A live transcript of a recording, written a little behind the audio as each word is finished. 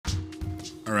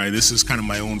All right, this is kind of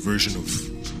my own version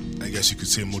of, I guess you could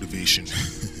say, motivation,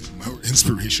 my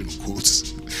inspirational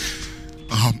quotes.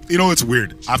 It's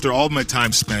weird. After all of my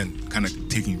time spent kind of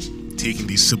taking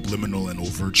these subliminal and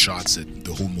overt shots at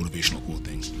the whole motivational quote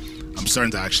thing, I'm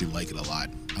starting to actually like it a lot.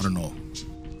 I don't know.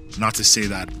 Not to say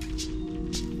that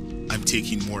I'm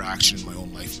taking more action in my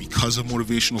own life because of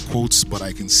motivational quotes, but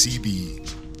I can see the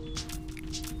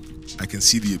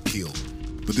appeal.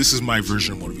 But this is my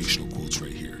version of motivational quotes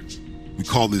right here. We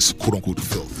call this quote unquote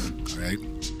filth. All right.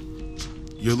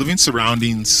 Your living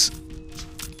surroundings,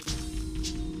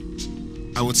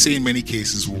 I would say in many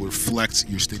cases, will reflect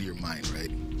your state of your mind, right?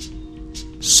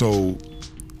 So,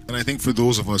 and I think for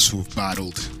those of us who have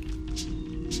battled,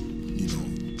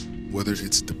 whether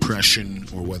it's depression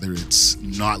or whether it's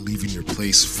not leaving your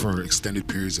place for extended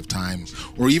periods of time,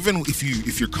 or even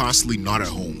if you're constantly not at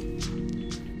home,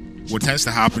 what tends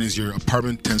to happen is your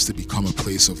apartment tends to become a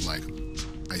place of like,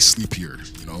 I sleep here,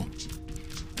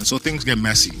 and so things get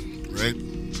messy, right?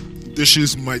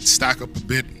 Dishes might stack up a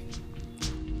bit.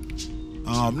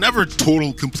 Never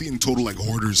complete and total like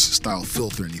hoarders style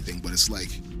filth or anything, but it's like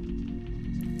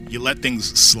you let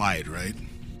things slide, right?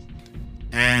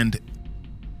 And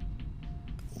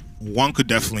one could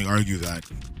definitely argue that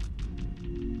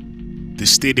the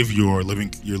state of your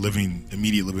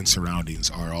immediate living surroundings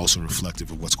are also reflective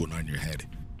of what's going on in your head.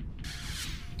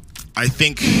 I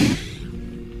think,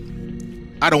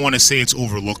 I don't want to say it's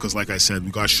overlooked because, like I said,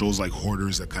 we got shows like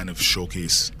Hoarders that kind of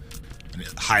showcase and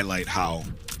highlight how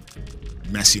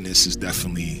messiness is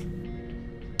definitely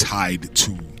tied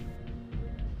to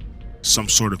some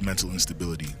sort of mental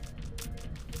instability.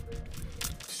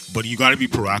 But you got to be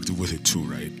proactive with it too,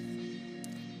 right?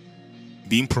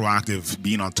 Being proactive,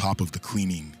 being on top of the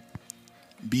cleaning,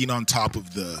 being on top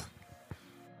of the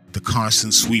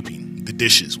constant sweeping, the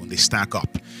dishes when they stack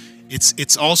up.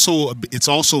 It's also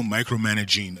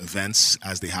micromanaging events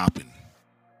as they happen.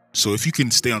 So if you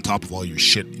can stay on top of all your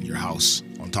shit in your house,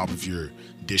 on top of your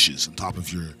dishes, on top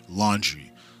of your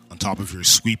laundry, on top of your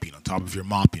sweeping, on top of your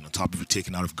mopping, on top of your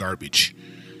taking out of garbage.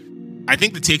 I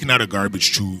think the taking out of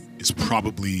garbage too is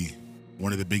probably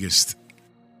one of the biggest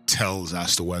tells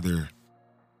as to whether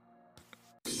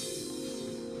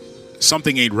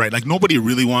something ain't right. Like, nobody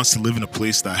really wants to live in a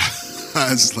place that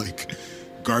has like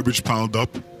garbage piled up,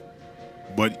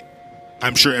 but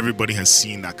I'm sure everybody has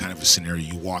seen that kind of a scenario.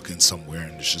 You walk in somewhere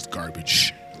and there's just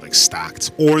garbage like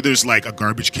stacked, or there's like a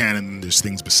garbage can and then there's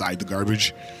things beside the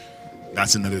garbage.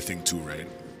 That's another thing too, right?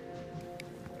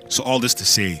 So all this to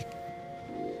say,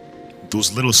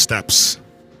 those little steps,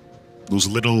 those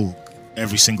little,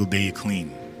 every single day you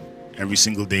clean, every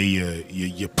single day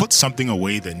you put something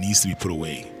away that needs to be put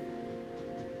away.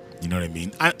 You know what I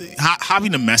mean?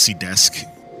 Having a messy desk,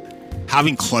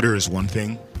 having clutter is one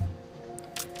thing,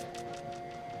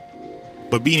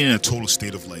 but being in a total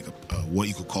state of like what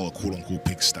you could call a quote-unquote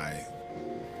pigsty,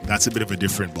 that's a bit of a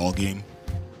different ballgame.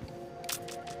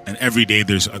 And every day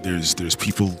there's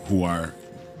people who are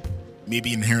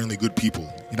maybe inherently good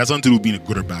people. It has nothing to do with being a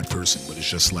good or bad person, but it's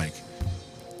just like,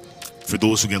 for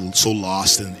those who get so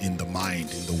lost in the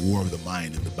mind, in the war of the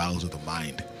mind, in the battles of the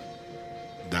mind,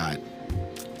 that,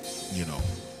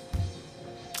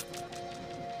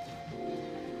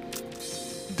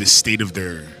 the state of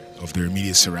their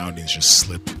immediate surroundings just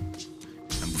slip,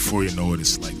 and before you know it,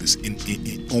 it's like this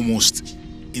almost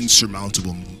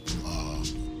insurmountable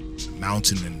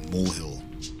mountain and molehill.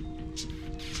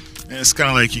 And it's kind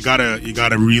of like you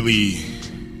gotta really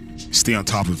stay on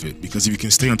top of it, because if you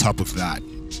can stay on top of that,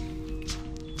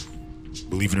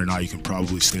 believe it or not, you can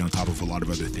probably stay on top of a lot of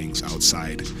other things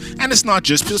outside. And it's not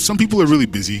just, some people are really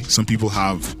busy. Some people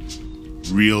have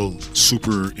real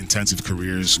super intensive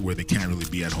careers where they can't really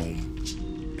be at home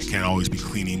and can't always be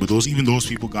cleaning. But even those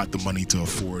people got the money to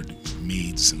afford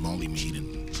maids and Molly maid,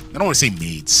 and I don't want to say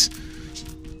maids.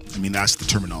 I mean, that's the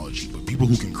terminology, but people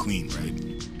who can clean,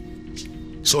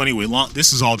 right? So anyway,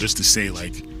 this is all just to say,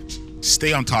 like,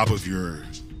 stay on top of your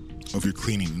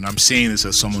cleaning. And I'm saying this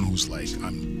as someone who's like,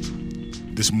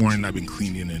 this morning I've been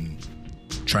cleaning and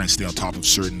trying to stay on top of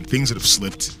certain things that have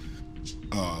slipped,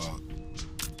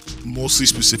 mostly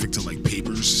specific to like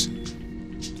papers,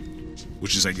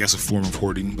 which is, I guess, a form of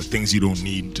hoarding, but things you don't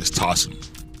need, just toss them.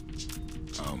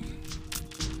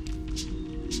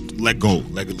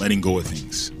 Letting go of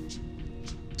things.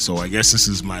 So I guess this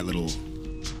is my little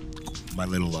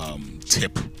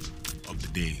tip of the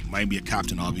day. Might be a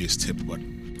Captain Obvious tip, but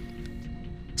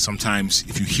sometimes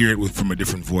if you hear it from a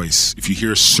different voice, if you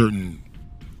hear a certain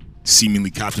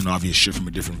seemingly Captain Obvious shit from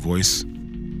a different voice,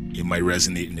 it might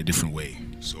resonate in a different way.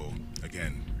 So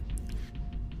again,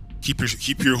 keep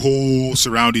your whole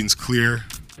surroundings clear.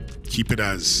 keep it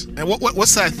as, and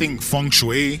what's that thing, feng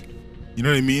shui, you know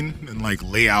what I mean, and like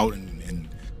layout and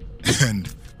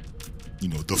you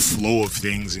know, the flow of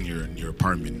things in your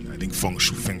apartment. I think feng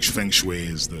shui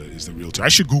is the real term. I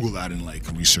should Google that and like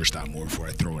research that more before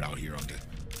I throw it out here on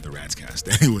the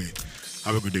Ratscast. Anyway,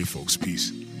 have a good day, folks.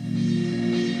 Peace.